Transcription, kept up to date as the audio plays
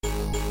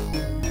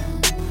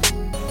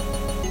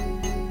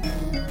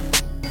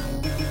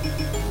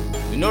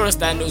You notice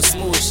that new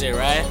smooth shit,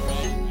 right?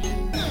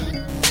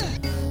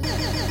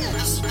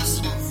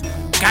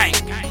 Gang.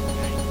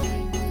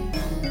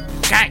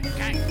 Gang.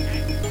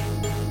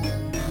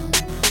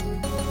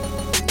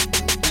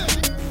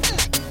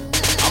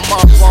 I'm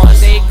up all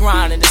day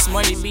grinding, this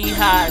money be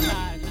hiding,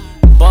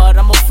 but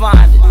I'ma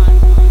find it.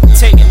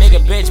 Take a nigga,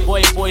 bitch,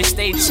 boy,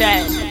 stay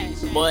chatting,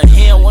 but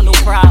he don't want no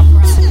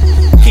problems.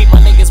 Keep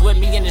my niggas with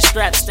me in the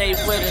strap, stay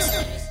with us.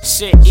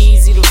 Shit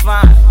easy to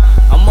find.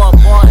 I'm up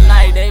all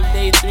night, every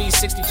day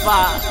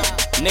 365.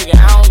 Nigga,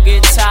 I don't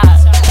get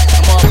tired.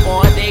 I'm up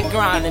all day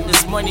grinding,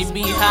 this money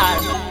be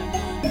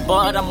hiding,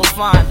 but I'ma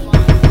find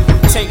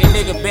it. Take a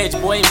nigga,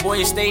 bitch,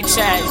 boy, stay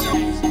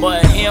chatting,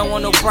 but he don't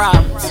want no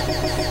problems.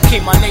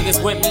 Keep my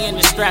niggas with me in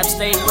the strap,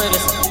 stay with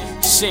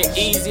us. Shit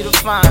easy to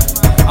find.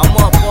 I'm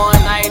up all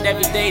night,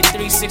 every day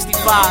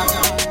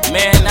 365.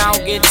 Man, I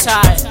don't get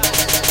tired.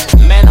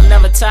 Man, I'm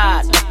never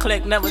tired, my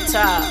clique never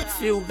tired.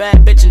 Few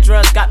bad bitch and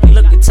drugs got me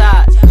looking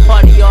tired.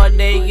 Party all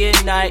day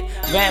and night.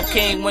 Vamp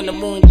King when the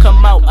moon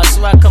come out, I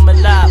swear I come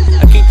alive.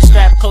 I keep the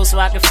strap close so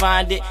I can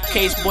find it.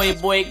 Case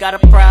boy got a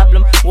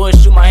problem. Would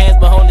shoot my hands,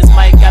 but hold this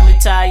mic got me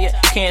tired.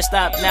 Can't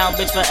stop now,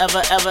 bitch,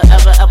 forever,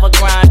 ever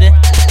grinding.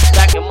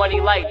 Stacking money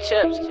like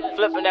chips,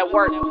 flipping that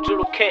work,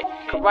 judo kit.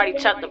 Karate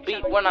chop the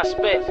beat when I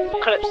spit.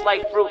 Clips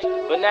like fruits,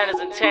 bananas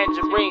and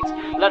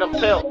tangerines. Let them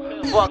pill.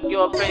 Fuck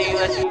your opinion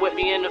unless you with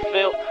me in the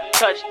field.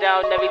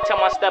 Touchdown every time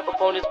I step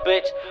up on this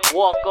bitch.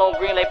 Walk on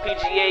green like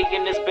PGA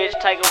in this bitch.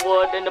 Tiger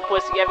Wood in the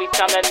pussy every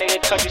time that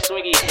nigga country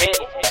swingy hit.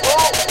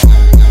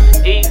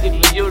 Easy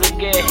for you to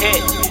get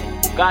hit.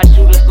 Got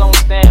shooters on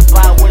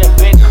standby with a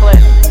big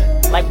clip.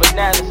 Like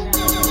bananas,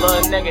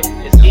 little nigga.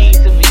 It's easy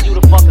for you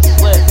to fucking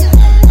slip.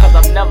 Cause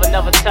I'm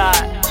never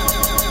tired.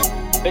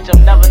 Bitch,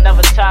 I'm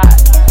never tired.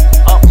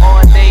 Up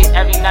all day,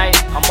 every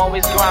night. I'm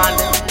always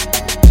grinding.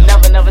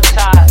 Never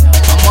tired.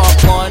 I'm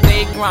up all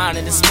day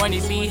grinding, this money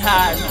be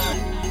hiding,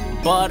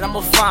 but I'ma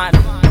find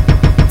it.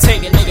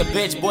 Take a nigga,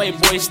 bitch, boy,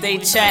 stay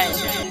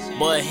chatting,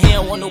 but he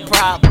don't want no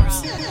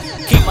problems.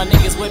 Keep my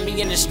niggas with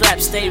me in the strap,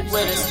 stay with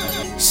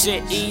us.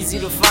 Shit easy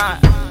to find.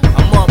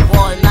 I'm up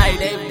all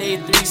night, every day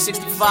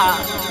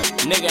 365.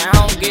 Nigga,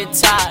 I don't get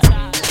tired.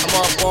 I'm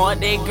up all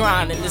day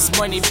grinding, this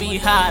money be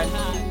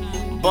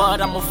hiding,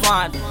 but I'ma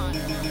find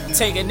it.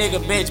 Take a nigga,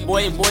 bitch,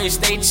 boy,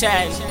 stay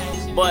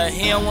chatting, but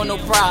he don't want no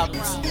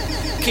problems.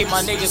 Keep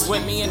my niggas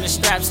with me in the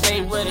strap,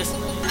 stay with us.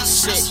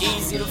 Shit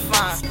easy to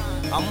find.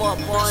 I'm up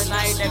all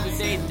night, every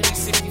day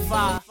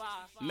 365.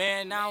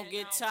 Man, I don't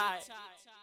get tired.